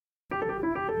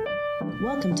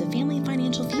Welcome to Family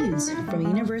Financial Feuds from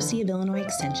University of Illinois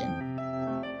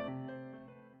Extension.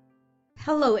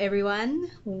 Hello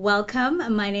everyone,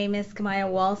 welcome. My name is Kamaya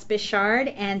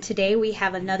Walls-Bichard and today we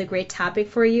have another great topic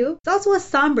for you. It's also a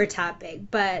somber topic,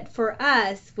 but for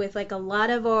us, with like a lot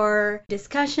of our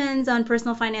discussions on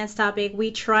personal finance topic,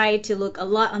 we try to look a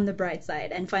lot on the bright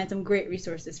side and find some great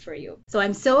resources for you. So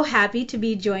I'm so happy to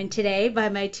be joined today by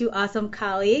my two awesome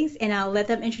colleagues and I'll let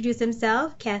them introduce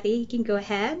themselves. Kathy, you can go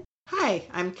ahead. Hi,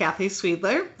 I'm Kathy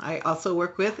Sweedler. I also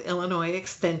work with Illinois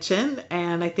Extension,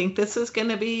 and I think this is going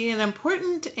to be an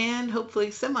important and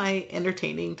hopefully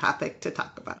semi-entertaining topic to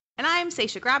talk about. And I'm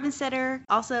Sasha Grabenstetter,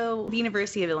 also the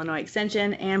University of Illinois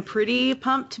Extension, and pretty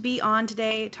pumped to be on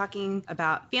today talking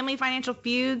about family financial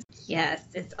feuds. Yes,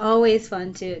 it's always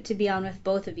fun to be on with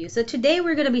both of you. So today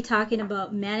we're going to be talking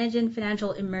about managing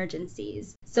financial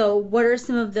emergencies. So what are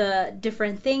some of the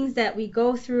different things that we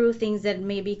go through, things that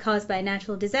may be caused by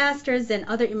natural disasters and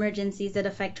other emergencies that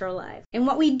affect our lives? And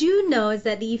what we do know is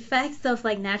that the effects of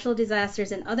like natural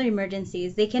disasters and other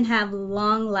emergencies, they can have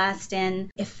long-lasting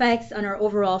effects on our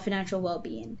overall financial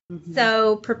well-being. Mm-hmm.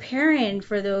 So preparing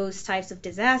for those types of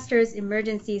disasters,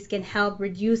 emergencies can help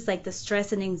reduce like the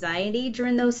stress and anxiety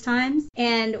during those times.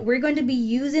 And we're going to be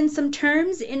using some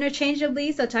terms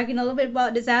interchangeably. So talking a little bit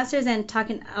about disasters and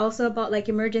talking also about like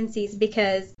emergencies,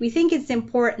 because we think it's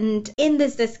important in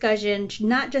this discussion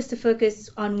not just to focus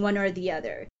on one or the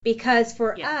other. Because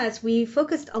for us, we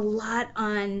focused a lot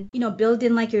on,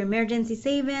 building like your emergency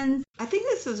savings. I think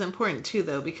this is important too,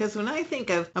 though, because when I think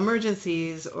of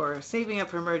emergencies or saving up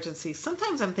for emergencies,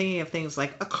 sometimes I'm thinking of things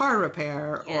like a car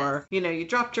repair or, you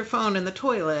dropped your phone in the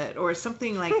toilet or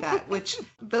something like that, which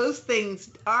those things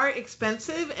are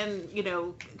expensive and,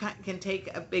 can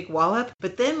take a big wallop.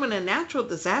 But then when a natural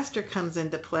disaster comes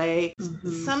into play,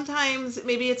 sometimes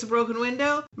maybe it's a broken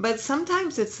window, but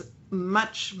sometimes it's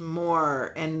much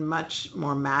more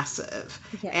massive.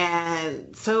 Yes.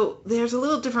 And so there's a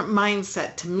little different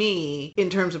mindset to me in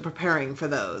terms of preparing for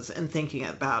those and thinking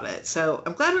about it. So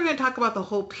I'm glad we're going to talk about the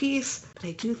whole piece, but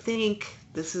I do think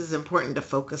this is important to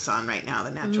focus on right now,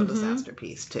 the natural disaster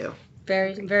piece too.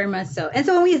 Very, very much so. And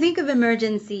so when we think of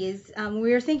emergencies,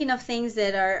 we're thinking of things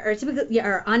that are typically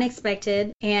are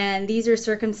unexpected, and these are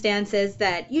circumstances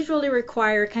that usually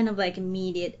require kind of like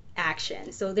immediate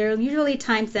action. So they're usually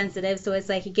time sensitive, so it's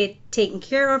like you get taken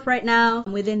care of right now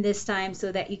within this time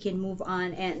so that you can move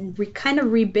on and kind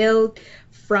of rebuild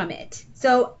from it.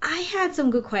 So I had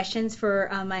some good questions for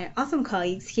my awesome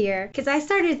colleagues here, because I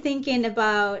started thinking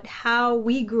about how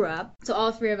we grew up. So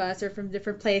all three of us are from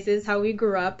different places, how we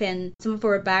grew up and some of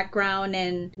our background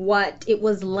and what it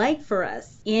was like for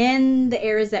us in the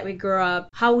areas that we grew up.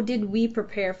 How did we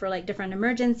prepare for like different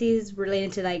emergencies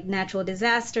related to like natural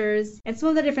disasters and some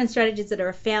of the different strategies that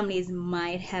our families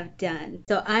might have done.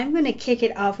 So I'm going to kick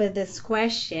it off with this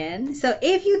question. So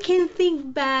if you can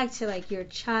think back to like your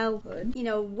childhood,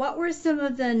 what were some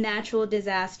of the natural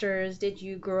disasters did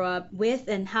you grow up with,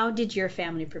 and how did your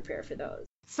family prepare for those?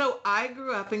 So I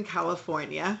grew up in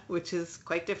California, which is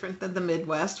quite different than the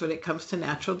Midwest when it comes to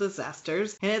natural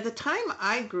disasters. And at the time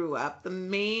I grew up, the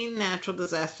main natural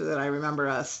disaster that I remember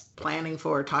us planning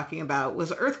for, talking about,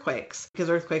 was earthquakes, because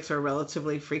earthquakes are a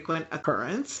relatively frequent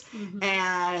occurrence.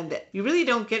 And you really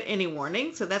don't get any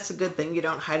warning. So that's a good thing. You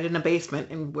don't hide in a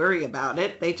basement and worry about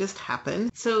it. They just happen.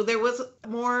 So there was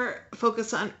more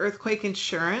focus on earthquake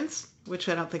insurance, which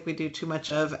I don't think we do too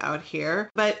much of out here,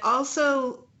 but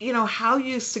also how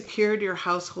you secured your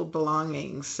household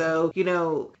belongings. So,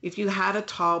 if you had a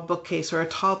tall bookcase or a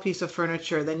tall piece of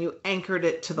furniture, then you anchored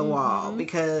it to the wall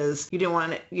because you didn't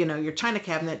want it, your china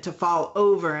cabinet to fall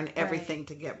over and everything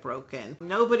to get broken.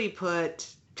 Nobody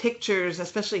put pictures,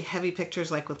 especially heavy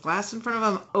pictures like with glass in front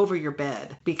of them, over your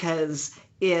bed, because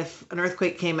if an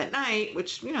earthquake came at night,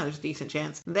 which, there's a decent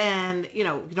chance, then, you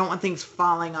don't want things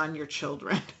falling on your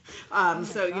children.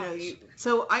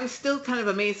 So I'm still kind of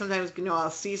amazed sometimes, I'll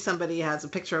see somebody has a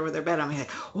picture over their bed. I'm like,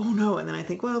 oh no. And then I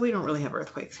think, well, we don't really have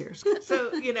earthquakes here.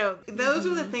 So, those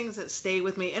are the things that stay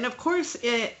with me. And of course,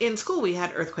 in school, we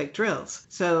had earthquake drills.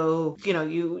 So,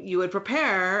 you would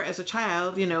prepare as a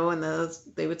child, and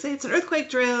they would say it's an earthquake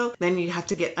drill. Then you have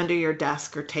to get under your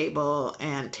desk or table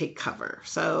and take cover.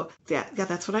 So yeah,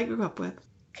 that's what I grew up with.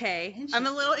 Okay, I'm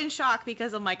a little in shock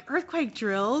because I'm like, earthquake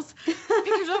drills,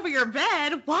 pictures over your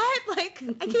bed, what? Like,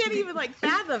 I can't even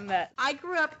fathom that. I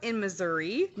grew up in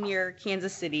Missouri near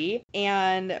Kansas City,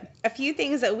 and a few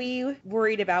things that we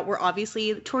worried about were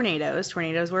obviously tornadoes.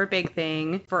 Tornadoes were a big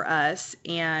thing for us,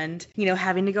 and,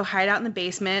 having to go hide out in the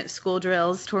basement, school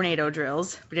drills, tornado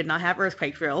drills. We did not have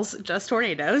earthquake drills, just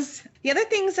tornadoes. The other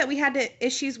things that we had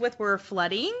issues with were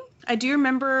flooding. I do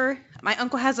remember my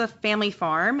uncle has a family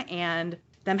farm and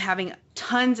them having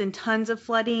tons and tons of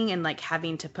flooding and like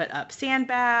having to put up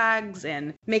sandbags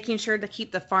and making sure to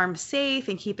keep the farm safe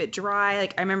and keep it dry.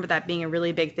 Like I remember that being a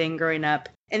really big thing growing up.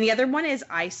 And the other one is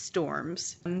ice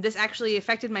storms. This actually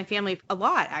affected my family a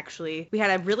lot, actually. We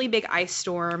had a really big ice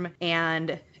storm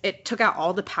and it took out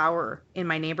all the power in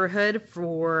my neighborhood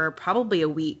for probably a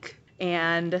week.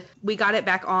 And we got it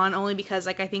back on only because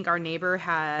like I think our neighbor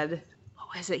had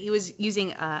he was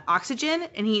using oxygen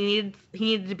and he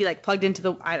needed to be like plugged into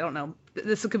the, I don't know,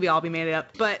 this could be all be made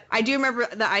up, but I do remember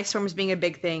the ice storms being a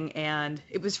big thing and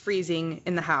it was freezing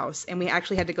in the house and we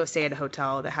actually had to go stay at a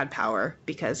hotel that had power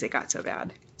because it got so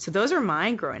bad. So those are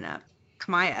mine growing up.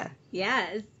 Kamaya.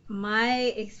 Yes,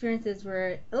 my experiences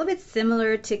were a little bit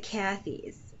similar to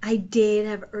Kathy's. I did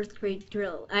have earthquake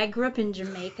drill. I grew up in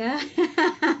Jamaica.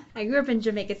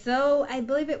 So I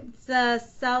believe it's the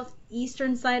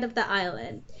southeastern side of the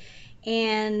island.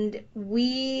 And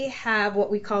we have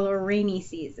what we call a rainy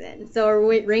season. So our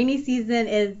rainy season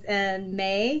is in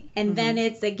May, and then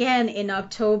it's again in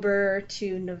October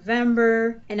to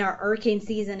November, and our hurricane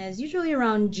season is usually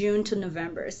around June to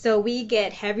November. So we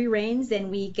get heavy rains and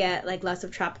we get like lots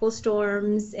of tropical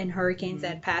storms and hurricanes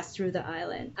that pass through the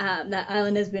island. The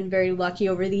island has been very lucky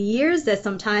over the years that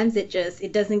sometimes it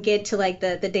doesn't get to like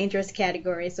the dangerous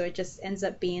category, so it just ends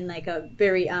up being like a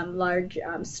very large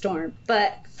storm.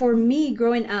 But for me,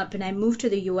 growing up, and I moved to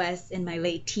the U.S. in my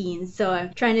late teens, so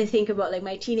I'm trying to think about like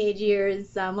my teenage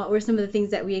years, what were some of the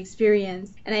things that we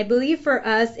experienced. And I believe for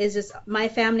us is just my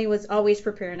family was always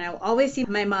prepared, and I will always see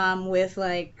my mom with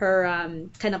like her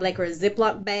kind of like her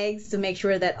Ziploc bags to make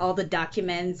sure that all the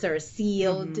documents are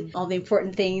sealed, all the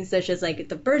important things such as like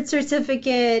the birth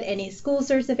certificate, any school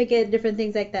certificate, different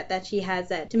things like that she has,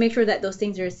 that to make sure that those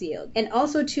things are sealed. And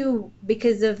also too,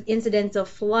 because of incidents of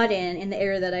flooding in the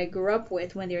area that I grew up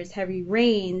with, when there's heavy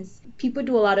rains, people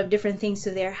do a lot of different things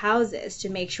to their houses to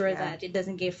make sure that it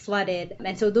doesn't get flooded.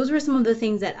 And so those were some of the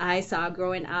things that I saw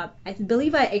growing up. I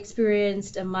believe I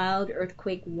experienced a mild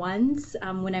earthquake once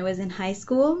when I was in high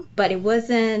school, but it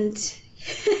wasn't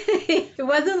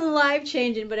life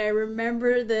changing, but I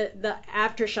remember the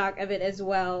aftershock of it as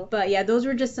well. But yeah, those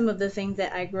were just some of the things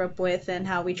that I grew up with and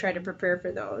how we try to prepare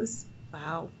for those.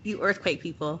 Wow, you earthquake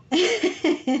people.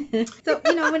 So,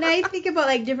 when I think about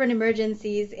like different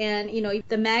emergencies and,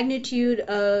 the magnitude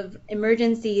of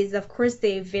emergencies, of course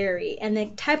they vary. And the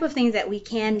type of things that we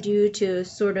can do to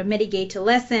sort of mitigate, to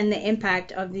lessen the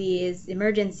impact of these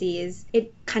emergencies,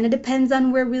 it kind of depends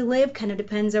on where we live, kind of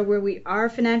depends on where we are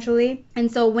financially. And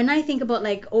so when I think about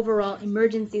like overall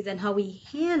emergencies and how we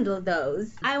handle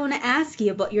those, I want to ask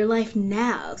you about your life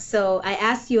now. So I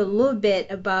asked you a little bit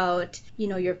about,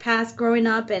 your past growing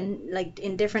up and like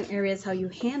in different areas, how you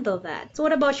handle that. So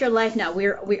what about your life now?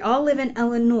 We all live in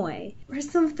Illinois. What are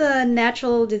some of the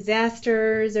natural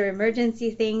disasters or emergency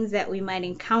things that we might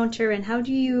encounter, and how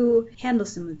do you handle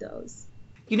some of those?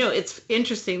 It's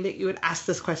interesting that you would ask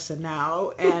this question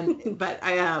now, but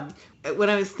when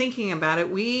I was thinking about it,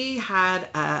 we had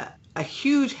a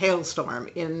huge hailstorm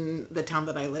in the town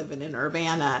that I live in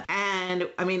Urbana, and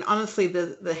I mean honestly,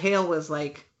 the hail was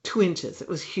like 2 inches. It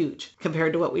was huge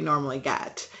compared to what we normally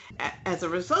get. As a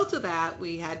result of that,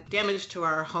 we had damage to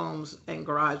our homes and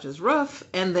garage's roof,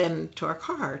 and then to our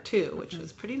car too, which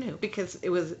was pretty new because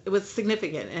it was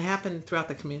significant. It happened throughout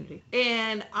the community.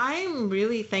 And I'm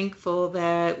really thankful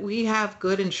that we have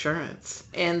good insurance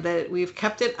and that we've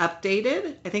kept it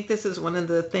updated. I think this is one of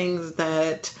the things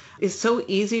that is so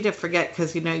easy to forget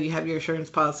because, you have your insurance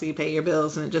policy, you pay your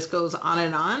bills, and it just goes on.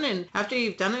 And after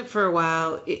you've done it for a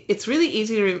while, it's really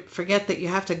easy to forget that you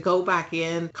have to go back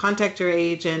in, contact your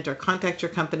agent or contact your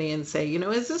company and say,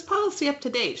 is this policy up to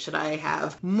date? Should I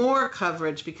have more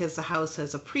coverage because the house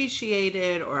has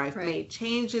appreciated or I've made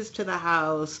changes to the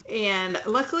house? And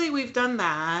luckily we've done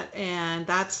that. And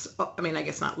that's, I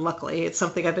guess not luckily, it's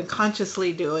something I've been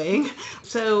consciously doing.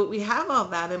 So we have all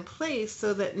that in place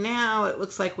so that now it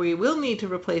looks like we will need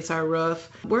to replace our roof.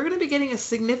 We're going to be getting a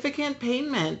significant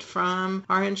payment from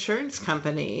our insurance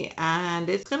company, and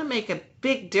it's going to make a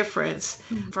big difference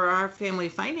for our family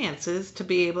finances to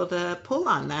be able to pull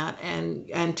on that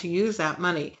and to use that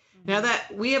money. Now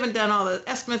that we haven't done all the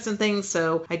estimates and things,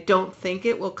 so I don't think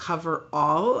it will cover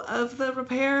all of the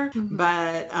repair,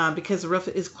 but because the roof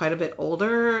is quite a bit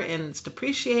older and it's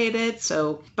depreciated.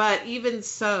 But even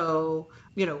so,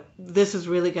 this is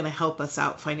really going to help us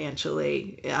out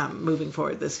financially moving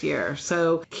forward this year.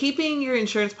 So keeping your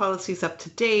insurance policies up to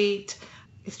date,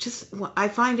 it's just, I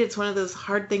find it's one of those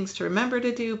hard things to remember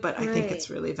to do, but I think it's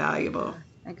really valuable.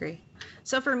 I agree.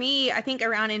 So for me, I think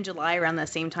around in July, around the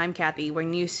same time, Kathy,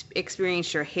 when you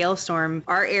experienced your hailstorm,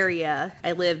 our area,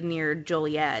 I live near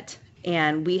Joliet,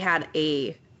 and we had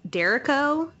a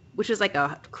derecho, which was like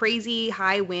a crazy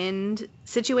high wind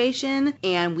situation,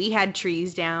 and we had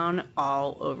trees down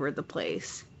all over the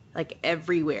place, like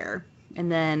everywhere. And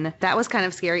then that was kind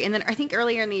of scary. And then I think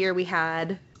earlier in the year we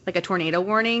had like a tornado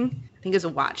warning. I think it's a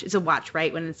watch. It's a watch,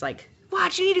 right? When it's like,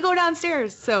 watch, you need to go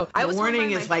downstairs. So I was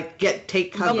warning is like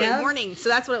take cover. Okay, warning. So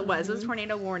that's what it was. It was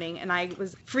tornado warning, and I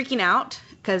was freaking out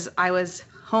because I was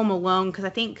home alone because I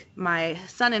think my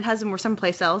son and husband were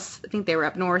someplace else. I think they were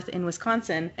up north in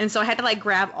Wisconsin, and so I had to like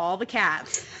grab all the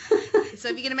cats. So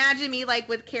if you can imagine me like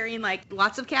with carrying like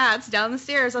lots of cats down the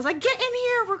stairs, I was like, get in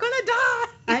here, we're gonna die.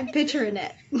 I'm picturing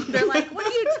it. They're like, what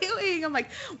are you doing? I'm like,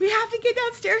 we have to get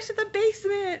downstairs to the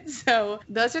basement. So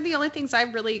those are the only things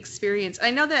I've really experienced.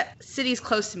 I know that cities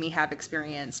close to me have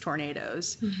experienced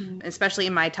tornadoes, especially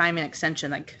in my time in Extension.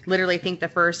 Like literally think the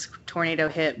first tornado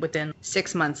hit within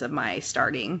 6 months of my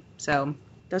starting. So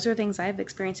those are things I've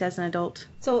experienced as an adult.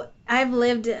 So I've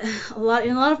lived in a lot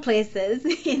of places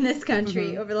in this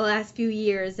country over the last few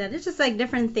years, and it's just like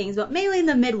different things, but mainly in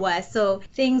the Midwest. So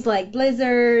things like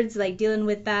blizzards, like dealing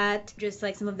with that, just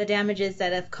like some of the damages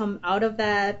that have come out of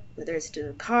that, whether it's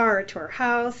to a car or to our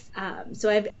house. So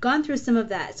I've gone through some of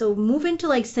that. So moving to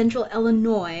like central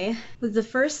Illinois was the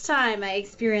first time I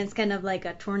experienced kind of like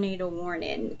a tornado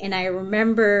warning. And I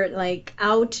remember like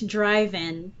out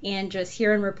driving and just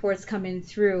hearing reports coming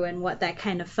through and what that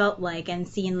kind of felt like, and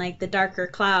seeing like the darker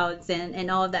clouds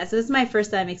and all of that. So this is my first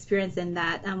time experiencing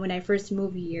that when I first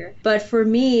moved here. But for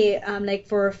me, like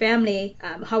for our family,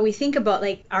 how we think about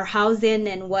like our housing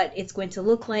and what it's going to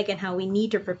look like and how we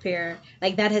need to prepare,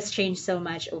 like that has changed so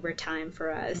much over time for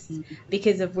us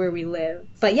because of where we live.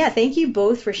 But yeah, thank you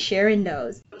both for sharing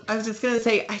those. I was just going to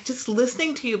say, I just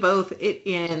listening to you both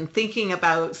in thinking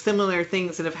about similar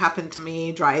things that have happened to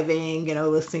me driving,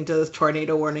 listening to those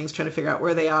tornado warnings, trying to figure out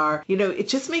where they are. It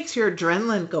just makes your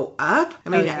adrenaline go up. I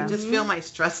mean, I just feel my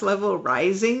stress level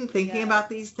rising thinking about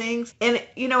these things. And,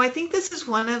 I think this is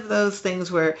one of those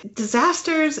things where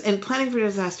disasters and planning for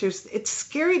disasters, it's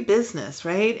scary business,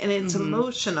 right? And it's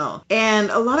emotional. And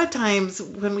a lot of times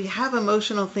when we have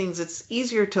emotional things, it's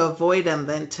easier to avoid them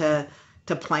than to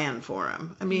plan for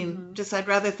them. I mean, I'd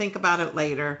rather think about it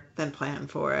later than plan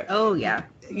for it. Oh, yeah.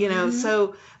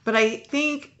 So, but I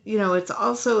think, it's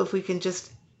also if we can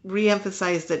just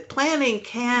reemphasize that planning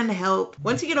can help.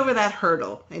 Once you get over that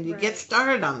hurdle and you get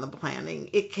started on the planning,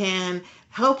 it can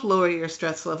help lower your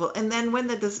stress level. And then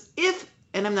when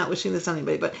and I'm not wishing this on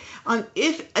anybody, but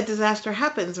if a disaster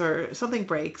happens or something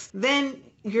breaks, then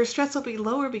your stress will be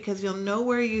lower because you'll know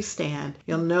where you stand.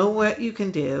 You'll know what you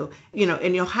can do,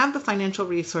 and you'll have the financial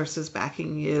resources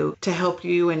backing you to help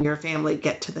you and your family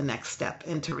get to the next step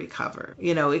and to recover.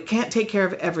 It can't take care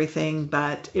of everything,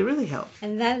 but it really helps.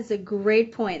 And that is a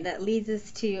great point that leads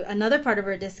us to another part of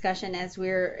our discussion as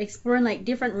we're exploring like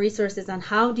different resources on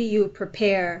how do you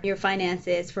prepare your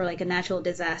finances for like a natural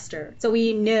disaster. So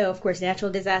we know, of course, natural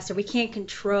disaster we can't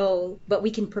control, but we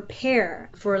can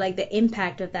prepare for like the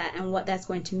impact of that and what that's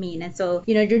going to mean. And so,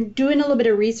 doing a little bit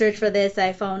of research for this,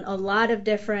 I found a lot of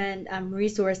different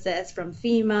resources from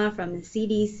FEMA, from the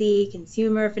CDC,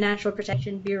 Consumer Financial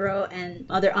Protection Bureau, and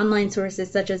other online sources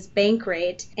such as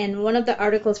Bankrate. And one of the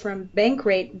articles from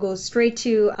Bankrate goes straight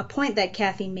to a point that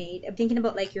Kathy made, of thinking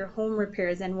about like your home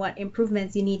repairs and what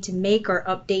improvements you need to make or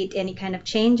update any kind of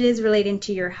changes relating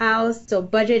to your house. So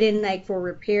budgeting like for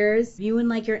repairs, viewing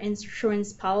like your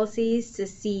insurance policies to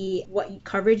see what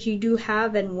coverage you do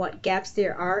have and what gaps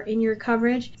there are in your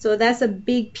coverage. So that's a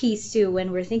big piece too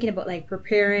when we're thinking about like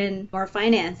preparing our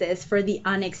finances for the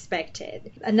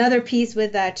unexpected. Another piece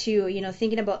with that too,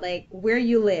 thinking about like where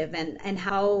you live and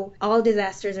how all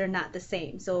disasters are not the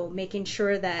same. So making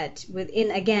sure that within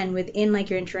like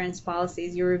your insurance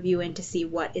policies, you're reviewing to see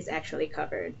what is actually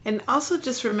covered. And also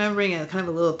just remembering a kind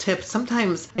of a little tip,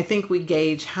 sometimes I think we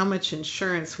gauge how much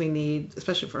insurance we need,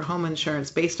 especially for home insurance,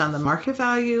 based on the market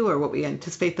value or what we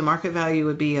anticipate the market value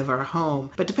would be of our home.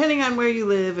 But depending on where you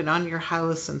live and on your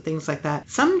house and things like that,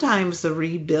 sometimes the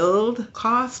rebuild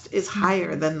cost is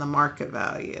higher than the market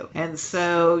value. And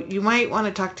so you might want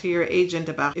to talk to your agent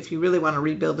about if you really want to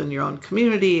rebuild in your own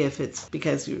community, if it's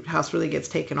because your house really gets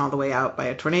taken all the way out by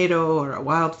a tornado or a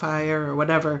wildfire or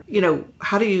whatever,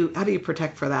 how do you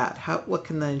protect for that? What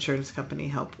can the insurance company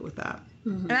help with that?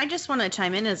 And I just want to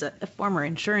chime in as a former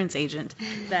insurance agent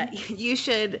that you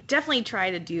should definitely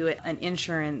try to do an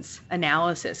insurance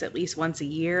analysis at least once a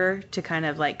year to kind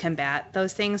of like combat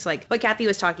those things like what Kathy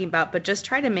was talking about, but just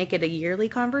try to make it a yearly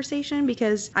conversation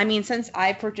because, I mean, since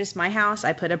I purchased my house,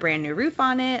 I put a brand new roof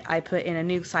on it. I put in a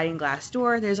new sliding glass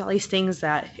door. There's all these things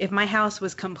that if my house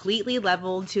was completely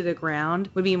leveled to the ground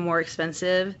would be more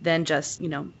expensive than just,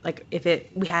 like if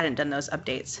we hadn't done those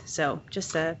updates. So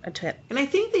just a tip. And I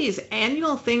think these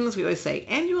annual things, we always say,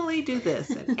 annually do this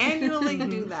and annually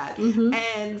do that.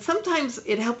 And sometimes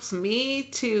it helps me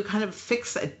to kind of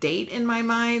fix a date in my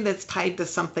mind that's tied to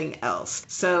something else.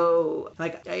 So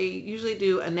like I usually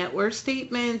do a net worth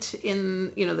statement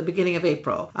in, the beginning of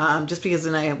April, just because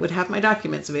then I would have my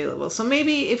documents available. So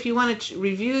maybe if you want to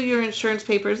review your insurance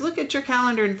papers, look at your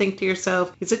calendar and think to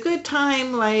yourself, it's a good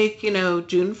time like,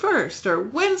 June 1st, or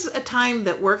when's a time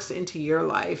that works into your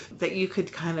life that you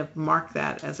could kind of mark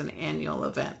that as an annual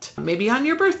event. Maybe on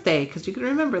your birthday, because you can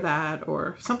remember that,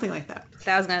 or something like that.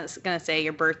 I was gonna say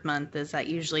your birth month is that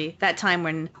usually that time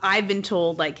when I've been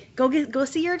told like go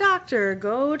see your doctor,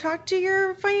 go talk to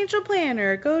your financial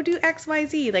planner, go do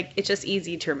XYZ. Like it's just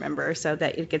easy to remember so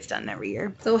that it gets done every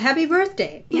year. So happy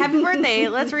birthday. Happy birthday.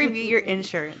 Let's review your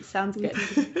insurance. Sounds good.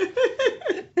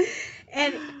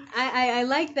 And I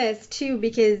like this too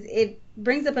because it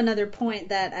brings up another point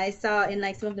that I saw in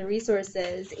like some of the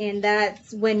resources, and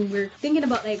that's when we're thinking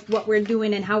about like what we're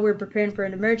doing and how we're preparing for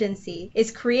an emergency, is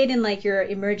creating like your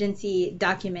emergency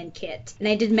document kit. And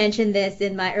I did mention this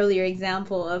in my earlier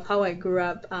example of how I grew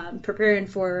up preparing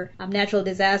for natural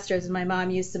disasters. My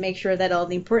mom used to make sure that all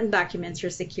the important documents were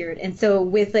secured. And so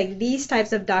with like these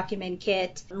types of document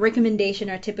kit, recommendation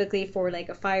are typically for like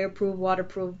a fireproof,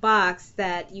 waterproof box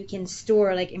that you can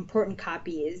store like important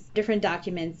copies, different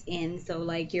documents in. So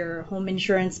like your home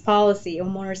insurance policy,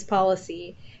 homeowner's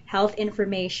policy, health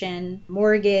information,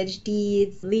 mortgage,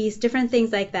 deeds, lease, different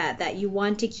things like that you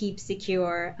want to keep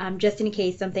secure just in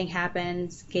case something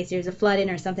happens, in case there's a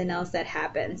flooding or something else that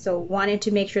happens. So wanting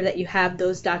to make sure that you have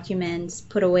those documents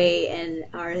put away and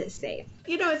are safe.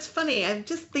 It's funny. I'm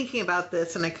just thinking about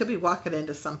this, and I could be walking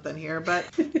into something here, but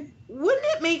wouldn't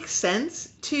it make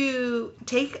sense to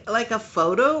take like a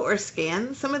photo or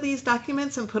scan some of these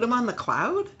documents and put them on the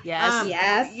cloud? Yes.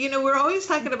 Yes. We're always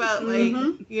talking about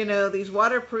like, these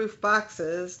waterproof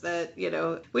boxes that,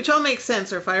 which all makes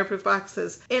sense, or fireproof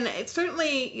boxes. And it's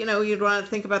certainly, you'd want to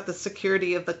think about the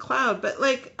security of the cloud. But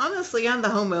like, honestly, on the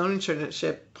home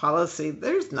ownership policy,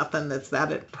 there's nothing that's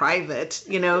that private.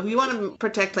 You want to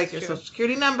protect like your social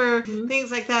security number,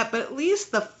 things like that. But at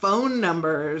least the phone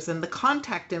numbers and the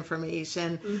contact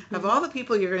information of all the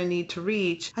people you're going to need to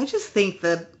reach. I just think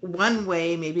that one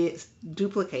way, maybe it's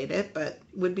duplicate it, but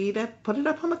would be to put it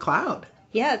up on the cloud.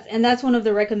 Yes, and that's one of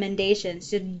the recommendations,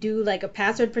 to do like a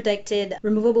password protected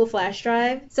removable flash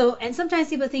drive. So, and sometimes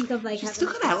people think of like, you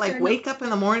still gotta like wake up in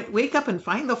the morning, wake up and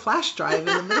find the flash drive in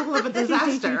the middle of a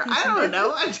disaster. I don't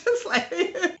know. I'm just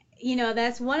like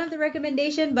that's one of the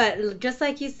recommendations, but just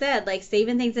like you said, like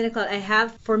saving things in the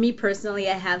cloud, for me personally,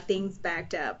 I have things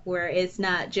backed up where it's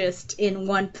not just in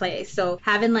one place. So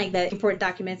having like the important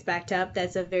documents backed up,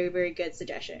 that's a very, very good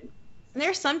suggestion. And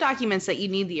there's some documents that you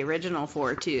need the original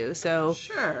for too. So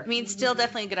sure. I mean, it's still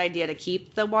definitely a good idea to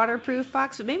keep the waterproof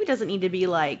box, but maybe it doesn't need to be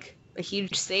like a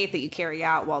huge safe that you carry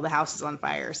out while the house is on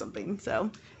fire or something. So.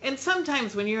 And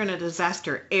sometimes when you're in a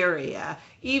disaster area,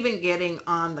 even getting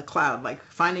on the cloud, like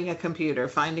finding a computer,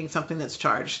 finding something that's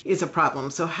charged, is a problem.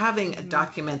 So having a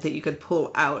document that you could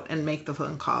pull out and make the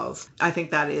phone calls, I think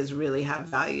that is really have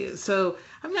value. So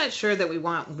I'm not sure that we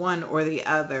want one or the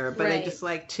other, but Right. I just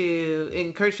like to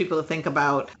encourage people to think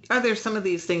about, are there some of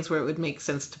these things where it would make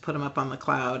sense to put them up on the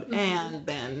cloud and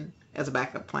then as a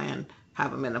backup plan,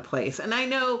 have them in a place. And I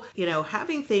know,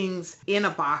 having things in a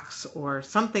box or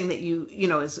something that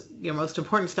is your most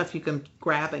important stuff you can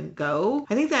grab and go.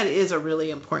 I think that is a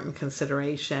really important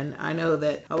consideration. I know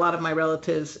that a lot of my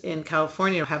relatives in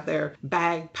California have their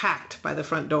bag packed by the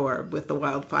front door with the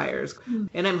wildfires.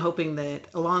 And I'm hoping that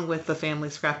along with the family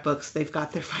scrapbooks, they've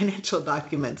got their financial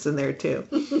documents in there too.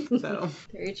 So,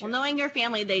 Very true. Well, knowing your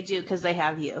family, they do because they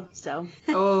have you. So.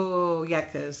 oh yeah,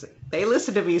 because they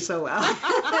listen to me so well.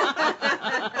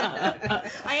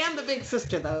 I am the big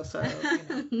sister though, so.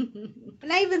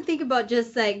 And I even think about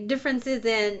just like differences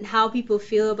in how people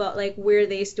feel about like where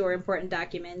they store important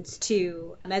documents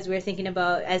too. As we're thinking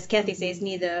about, as Kathy says,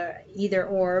 neither either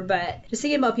or, but just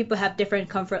thinking about people have different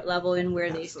comfort level in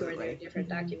where they store their Absolutely. different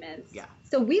documents. Yeah.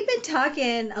 So we've been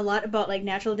talking a lot about like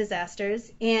natural disasters,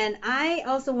 and I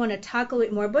also want to talk a little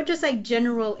bit more about just like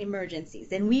general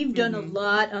emergencies. And we've done a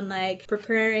lot on like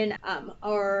preparing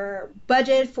our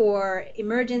budget for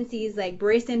emergencies, like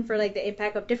bracing for like the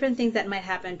impact of different things that might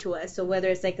happen to us. So whether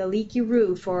it's like a leaky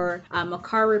roof or a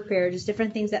car repair, just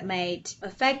different things that might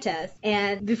affect us.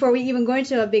 And before we even go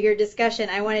into a bigger discussion,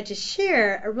 I wanted to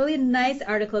share a really nice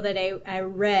article that I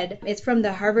read. It's from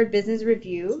the Harvard Business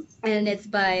Review, and it's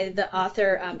by the author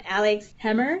Alex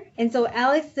Hemmer. And so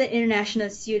Alex is an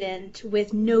international student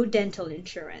with no dental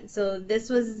insurance. So this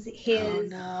was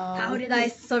his, how did I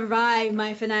survive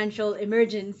my financial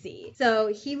emergency?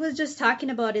 So he was just talking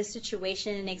about his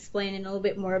situation and explaining a little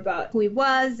bit more about who he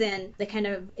was and the kind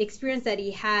of experience that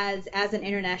he has as an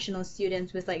international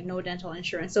student with like no dental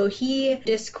insurance. So he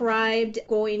described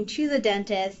going to the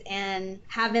dentist and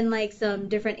having like some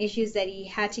different issues that he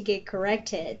had to get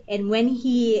corrected. And when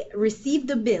he received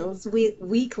the bills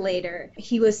week later,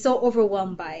 he was so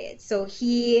overwhelmed by it. So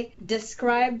he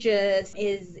described just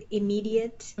his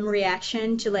immediate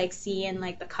reaction to like seeing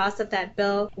like the cost of that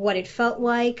bill, what it felt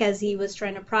like as he was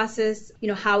trying to process,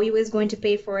 how he was going to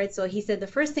pay for it. So he said the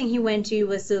first thing he went to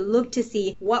was to look to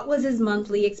see what was his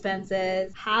monthly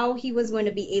expenses, how he was going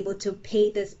to be able to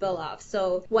pay this bill off.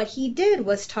 So what he did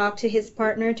was talk to his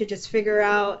partner to just figure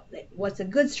out like, what's a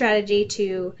good strategy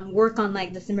to work on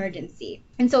like this emergency.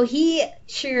 And so he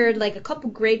shared like a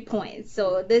couple great points.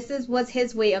 So this was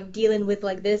his way of dealing with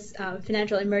like this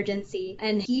financial emergency.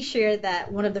 And he shared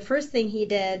that one of the first thing he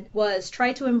did was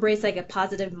try to embrace like a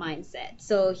positive mindset.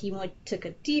 So he took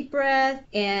a deep breath,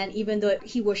 and even though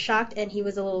he was shocked and he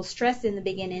was a little stressed in the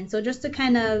beginning, so just to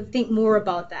kind of think more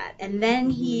about that. And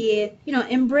then he,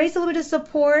 embraced a little bit of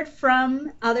support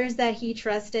from others that he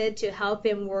trusted to help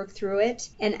him work through it.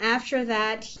 And after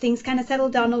that, things kind of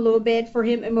settled down a little bit for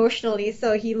him emotionally.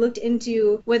 So he looked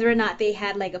into whether or not they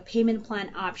had like a payment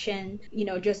plan option,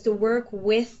 just to work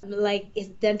with like his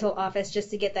dental office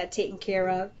just to get that taken care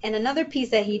of. And another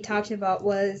piece that he talked about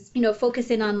was,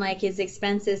 focusing on like his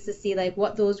expenses to see like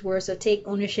what those were. So take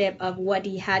ownership of what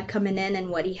he had coming in and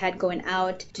what he had going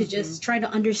out to just try to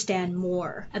understand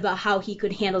more about how he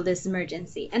could handle this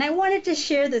emergency. And I wanted to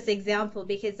share this example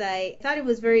because I thought it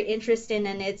was very interesting,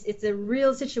 and it's a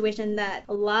real situation that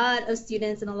a lot of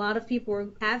students and a lot of people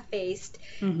have faced.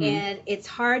 And it's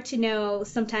hard to know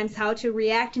sometimes how to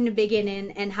react in the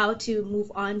beginning and how to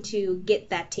move on to get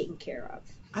that taken care of.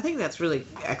 I think that's really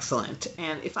excellent.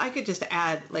 And if I could just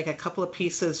add like a couple of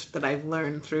pieces that I've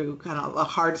learned through kind of a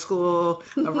hard school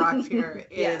of rock here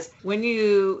is when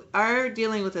you are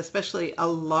dealing with especially a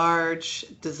large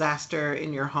disaster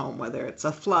in your home, whether it's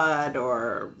a flood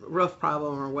or roof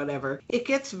problem or whatever, it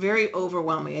gets very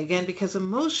overwhelming again because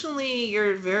emotionally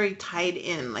you're very tied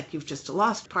in. Like you've just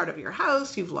lost part of your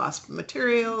house, you've lost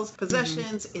materials,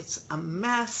 possessions, it's a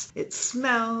mess, it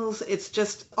smells, it's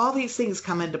just all these things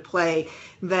come into play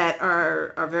that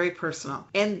are very personal.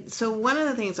 And so one of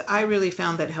the things I really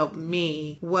found that helped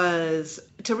me was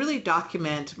to really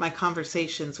document my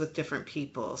conversations with different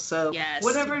people. So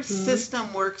whatever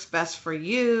system works best for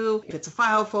you, if it's a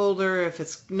file folder, if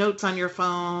it's notes on your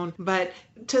phone, but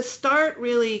to start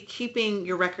really keeping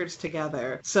your records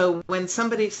together. So when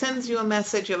somebody sends you a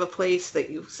message, you have a place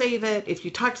that you save it. If you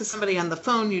talk to somebody on the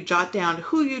phone, you jot down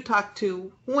who you talked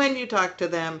to, when you talked to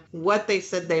them, what they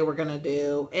said they were going to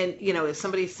do. And, if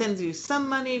somebody sends you some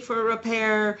money for a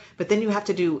repair, but then you have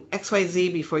to do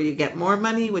XYZ before you get more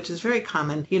money, which is very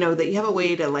common, that you have a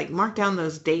way to like mark down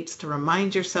those dates to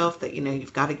remind yourself that,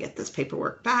 you've got to get this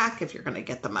paperwork back if you're going to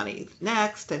get the money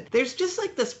next. And there's just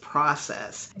like this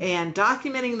process, and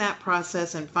documenting that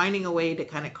process and finding a way to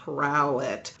kind of corral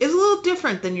it is a little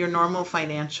different than your normal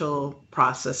financial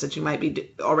process that you might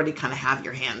be already kind of have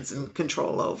your hands in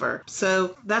control over.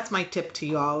 So that's my tip to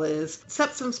you all is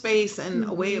set some space and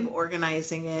a way of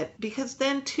organizing it, because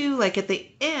then too, like at the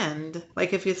end,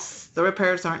 like if the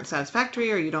repairs aren't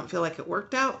satisfactory or you don't feel like it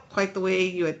worked out quite the way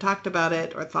you had talked about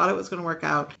it or thought it was going to work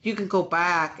out, you can go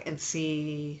back and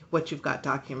see what you've got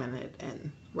documented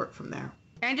and work from there.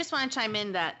 I just want to chime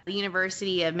in that the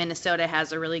University of Minnesota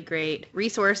has a really great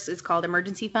resource. It's called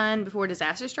Emergency Fund Before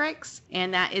Disaster Strikes,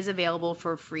 and that is available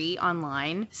for free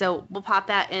online. So we'll pop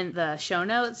that in the show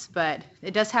notes, but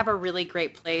it does have a really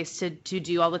great place to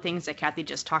do all the things that Kathy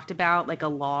just talked about, like a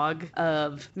log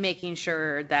of making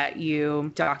sure that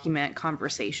you document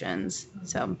conversations.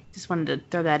 So just wanted to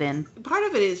throw that in. Part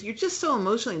of it is you're just so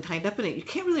emotionally tied up in it. You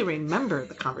can't really remember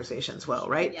the conversations well,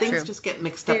 right? Yeah. Things just get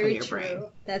mixed up in your brain.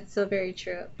 That's so very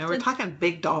true. And we're talking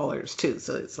big dollars too,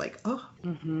 so it's like, oh.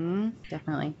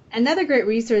 Definitely. Another great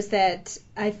resource that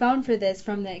I found for this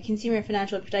from the Consumer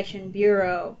Financial Protection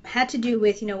Bureau had to do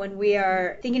with, when we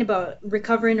are thinking about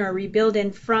recovering or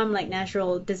rebuilding from like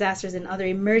natural disasters and other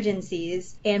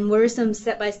emergencies, and what are some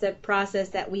step-by-step process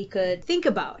that we could think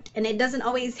about. And it doesn't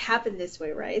always happen this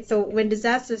way, right? So when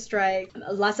disasters strike,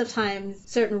 lots of times,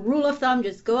 certain rule of thumb,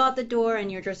 just go out the door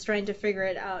and you're just trying to figure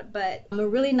it out. But a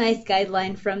really nice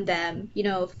guideline from them,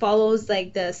 follows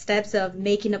like the steps of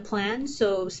making a plan.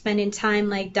 So spending time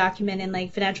like documenting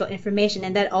like financial information,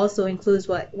 and that also includes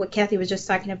what Kathy was just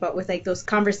talking about with like those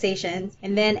conversations,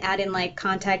 and then adding like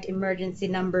contact emergency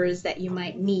numbers that you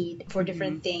might need for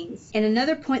different things. And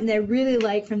another point that I really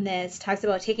like from this talks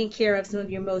about taking care of some of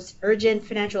your most urgent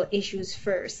financial issues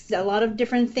first. A lot of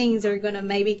different things are going to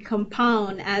maybe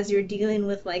compound as you're dealing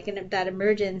with like that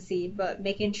emergency, but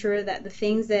making sure that the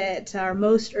things that are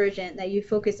most urgent, that you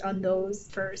focus on those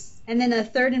first. And then a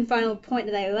third and final point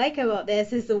that I like about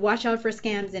this is to watch out for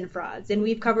scams and frauds. And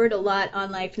we've covered a lot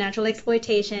on like financial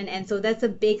exploitation, and so that's a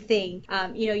big thing.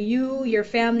 Your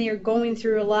family are going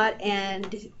through a lot,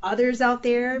 and others out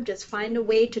there just find a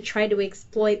way to try to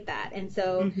exploit that. And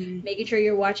so making sure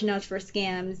you're watching out for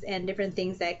scams and different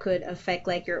things that could affect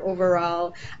like your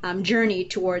overall journey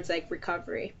towards like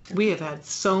recovery. We have had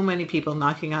so many people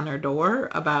knocking on our door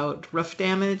about roof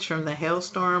damage from the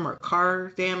hailstorm or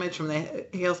car damage from the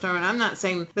hailstorm. And I'm not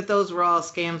saying that those were all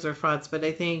scams or frauds, but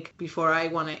I think before I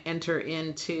want to enter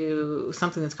into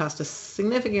something that's cost a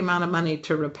significant amount of money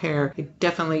to repair,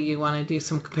 you want to do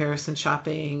some comparison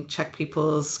shopping, check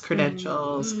people's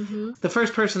credentials. The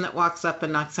first person that walks up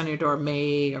and knocks on your door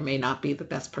may or may not be the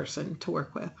best person to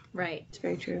work with. Right. It's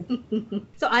very true.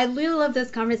 So I really love this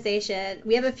conversation.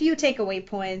 We have a few takeaway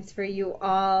points for you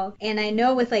all. And I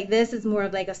know with like this is more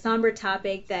of like a somber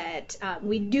topic that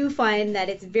we do find that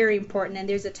it's very important. And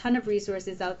there's a ton of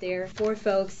resources out there for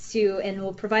folks too, and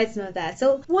we'll provide some of that.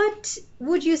 So what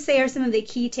would you say are some of the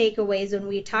key takeaways when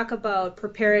we talk about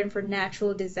preparing for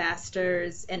natural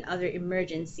disasters and other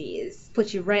emergencies?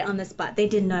 Put you right on the spot. They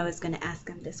didn't know I was going to ask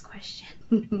them this question.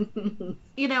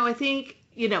 I think,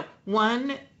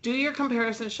 one, do your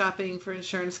comparison shopping for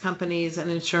insurance companies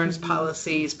and insurance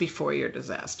policies before your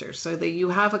disaster, so that you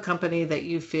have a company that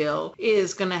you feel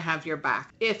is going to have your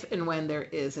back if and when there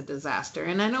is a disaster.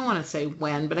 And I don't want to say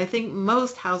when, but I think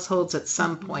most households at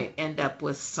some point end up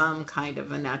with some kind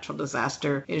of a natural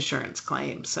disaster insurance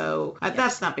claim. So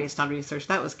that's not based on research.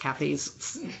 That was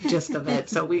Kathy's gist of it.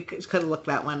 So we could have looked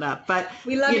that one up. But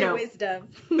we love your wisdom.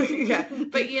 Yeah.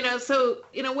 But, so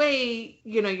in a way,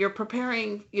 you're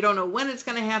preparing, you don't know when it's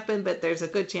going to happen, but there's a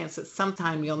good chance that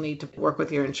sometime you'll need to work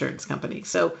with your insurance company.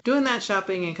 So doing that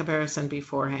shopping and comparison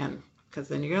beforehand, because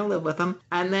then you're going to live with them.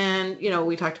 And then,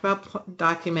 we talked about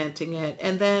documenting it.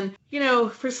 And then,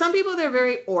 for some people, they're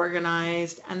very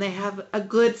organized and they have a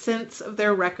good sense of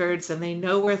their records and they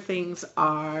know where things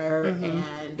are.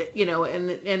 And,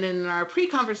 and in our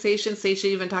pre-conversation, Stacia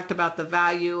even talked about the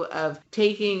value of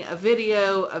taking a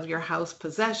video of your house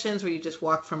possessions where you just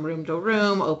walk from room to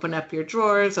room, open up your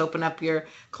drawers, open up your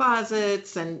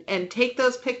closets, and take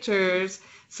those pictures,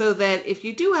 so that if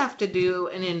you do have to do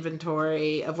an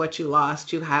inventory of what you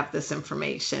lost, you have this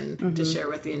information to share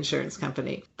with the insurance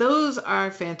company. Those are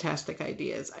fantastic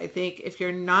ideas. I think if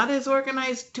you're not as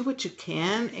organized, do what you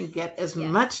can and get as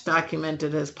much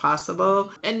documented as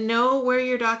possible, and know where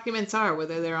your documents are,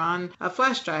 whether they're on a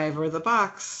flash drive or the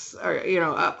box, or,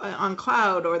 up on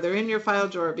cloud, or they're in your file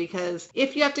drawer, because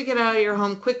if you have to get out of your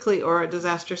home quickly or a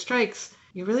disaster strikes,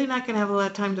 you're really not going to have a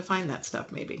lot of time to find that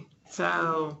stuff maybe.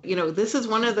 So, this is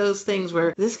one of those things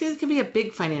where this could be a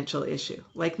big financial issue,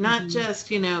 like not just,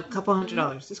 a couple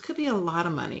 $100. This could be a lot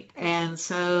of money. And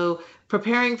so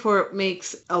preparing for it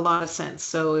makes a lot of sense.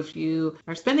 So if you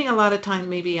are spending a lot of time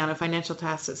maybe on a financial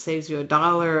task that saves you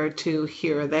 $1 or $2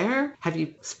 here or there, have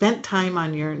you spent time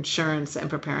on your insurance and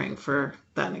preparing for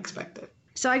the unexpected?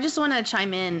 So I just want to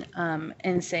chime in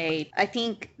and say, I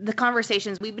think the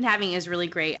conversations we've been having is really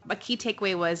great. A key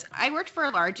takeaway was I worked for a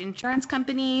large insurance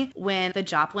company when the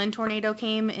Joplin tornado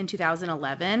came in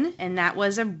 2011, and that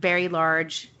was a very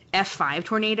large F5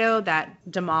 tornado that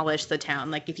demolished the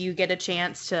town. Like if you get a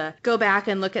chance to go back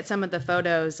and look at some of the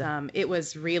photos, it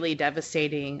was really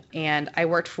devastating. And I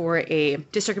worked for a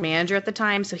district manager at the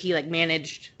time, so he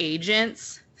managed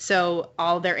agents. So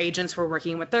all their agents were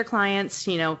working with their clients,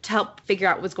 to help figure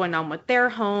out what's going on with their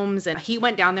homes. And he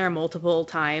went down there multiple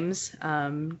times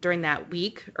during that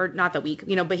week, or not the week,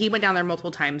 but he went down there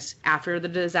multiple times after the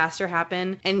disaster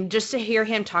happened. And just to hear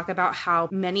him talk about how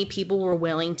many people were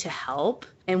willing to help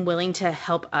and willing to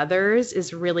help others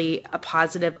is really a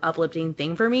positive, uplifting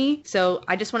thing for me. So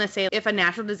I just want to say, if a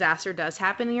natural disaster does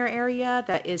happen in your area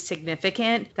that is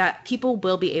significant, that people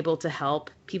will be able to help.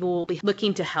 People will be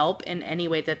looking to help in any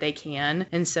way that they can.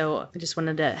 And so I just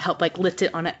wanted to help lift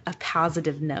it on a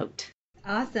positive note.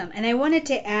 Awesome. And I wanted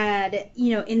to add,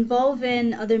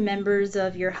 involving other members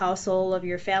of your household, of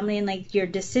your family, and your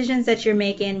decisions that you're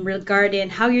making regarding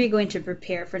how you're going to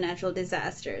prepare for natural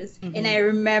disasters. Mm-hmm. And I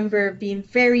remember being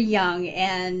very young,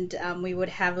 and we would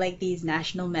have these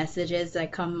national messages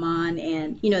that come on,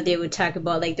 and, they would talk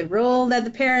about the role that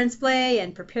the parents play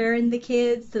and preparing the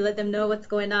kids to let them know what's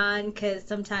going on. Because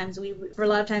sometimes for a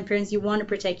lot of times, parents, you want to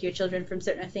protect your children from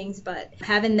certain things, but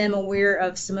having them aware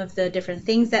of some of the different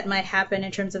things that might happen in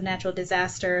terms of natural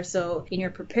disaster, so in your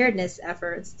preparedness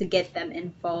efforts to get them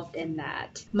involved in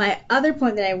that. My other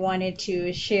point that I wanted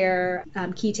to share,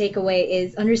 key takeaway,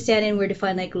 is understanding where to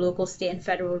find local, state, and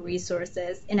federal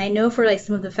resources. And I know for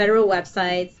some of the federal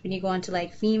websites, when you go onto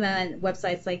FEMA and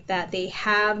websites like that, they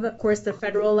have, of course, the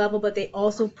federal level, but they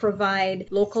also provide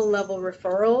local level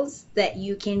referrals that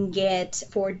you can get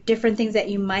for different things that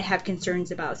you might have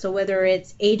concerns about. So whether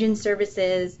it's agent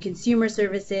services, consumer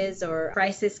services, or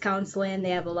crisis counseling,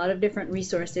 they have a lot of different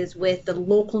resources with the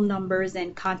local numbers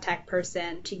and contact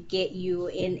person to get you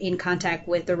in contact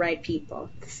with the right people.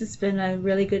 This has been a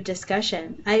really good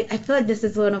discussion. I feel like this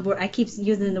is I keep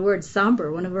using the word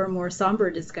somber, one of our more somber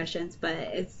discussions, but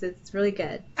it's really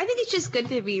good. I think it's just good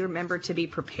to remember to be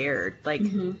prepared.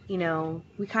 We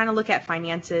kind of look at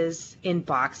finances in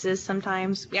boxes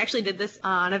sometimes. We actually did this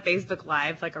on a Facebook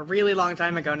Live a really long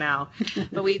time ago now,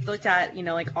 but we looked at,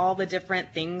 all the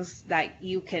different things that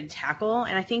you could tackle.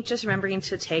 And I think just remembering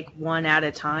to take one at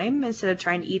a time instead of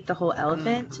trying to eat the whole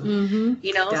elephant,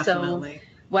 Definitely. So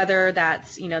whether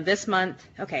that's, this month,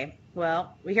 okay,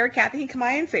 well, we heard Kathy,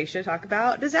 Kamaya, and Seisha talk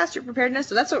about disaster preparedness.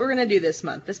 So that's what we're going to do this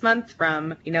month. This month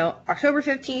from, October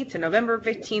 15th to November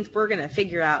 15th, we're going to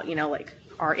figure out,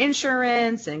 our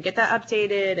insurance and get that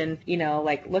updated and,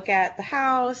 look at the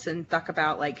house and talk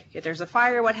about if there's a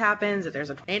fire, what happens, if there's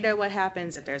a tornado, what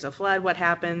happens, if there's a flood, what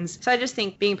happens. So I just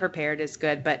think being prepared is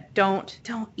good, but don't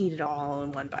eat it all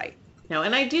in one bite. No,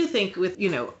 and I do think with,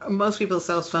 most people's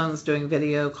cell phones doing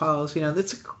video calls, you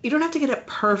don't have to get it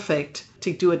perfect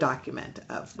to do a document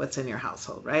of what's in your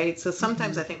household, right? So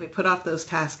sometimes I think we put off those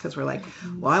tasks because we're like,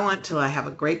 well, I want till I have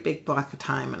a great big block of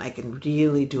time and I can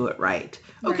really do it right.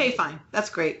 Okay, fine. That's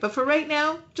great. But for right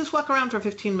now, just walk around for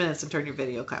 15 minutes and turn your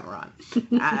video camera on.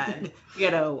 And,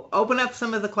 open up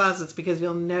some of the closets, because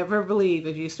you'll never believe,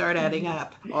 if you start adding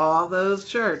up all those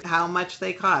shirts, how much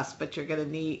they cost. But you're going to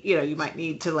need, you might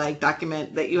need to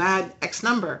document that you had X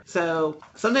number. So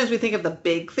sometimes we think of the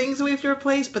big things we have to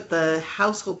replace, but the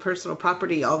household personal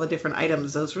property, all the different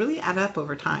items, those really add up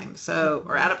over time. So,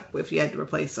 or add up if you had to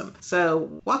replace them.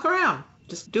 So walk around.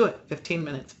 Just do it. 15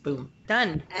 minutes. Boom.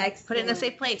 Done. Excellent. Put it in a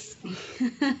safe place.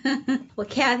 Well,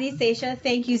 Kathy, Seisha,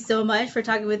 thank you so much for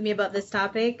talking with me about this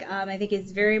topic. I think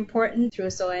it's very important.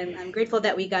 So I'm grateful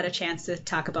that we got a chance to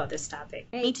talk about this topic.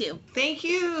 Me too. Thank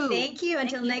you. Thank you.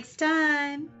 Until next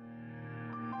time.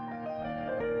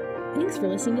 Thanks for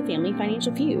listening to Family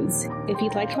Financial Feuds. If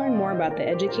you'd like to learn more about the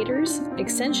educators,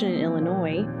 Extension in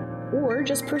Illinois, or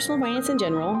just personal finance in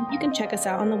general, you can check us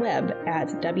out on the web at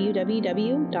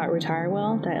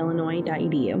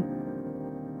www.retirewell.illinois.edu.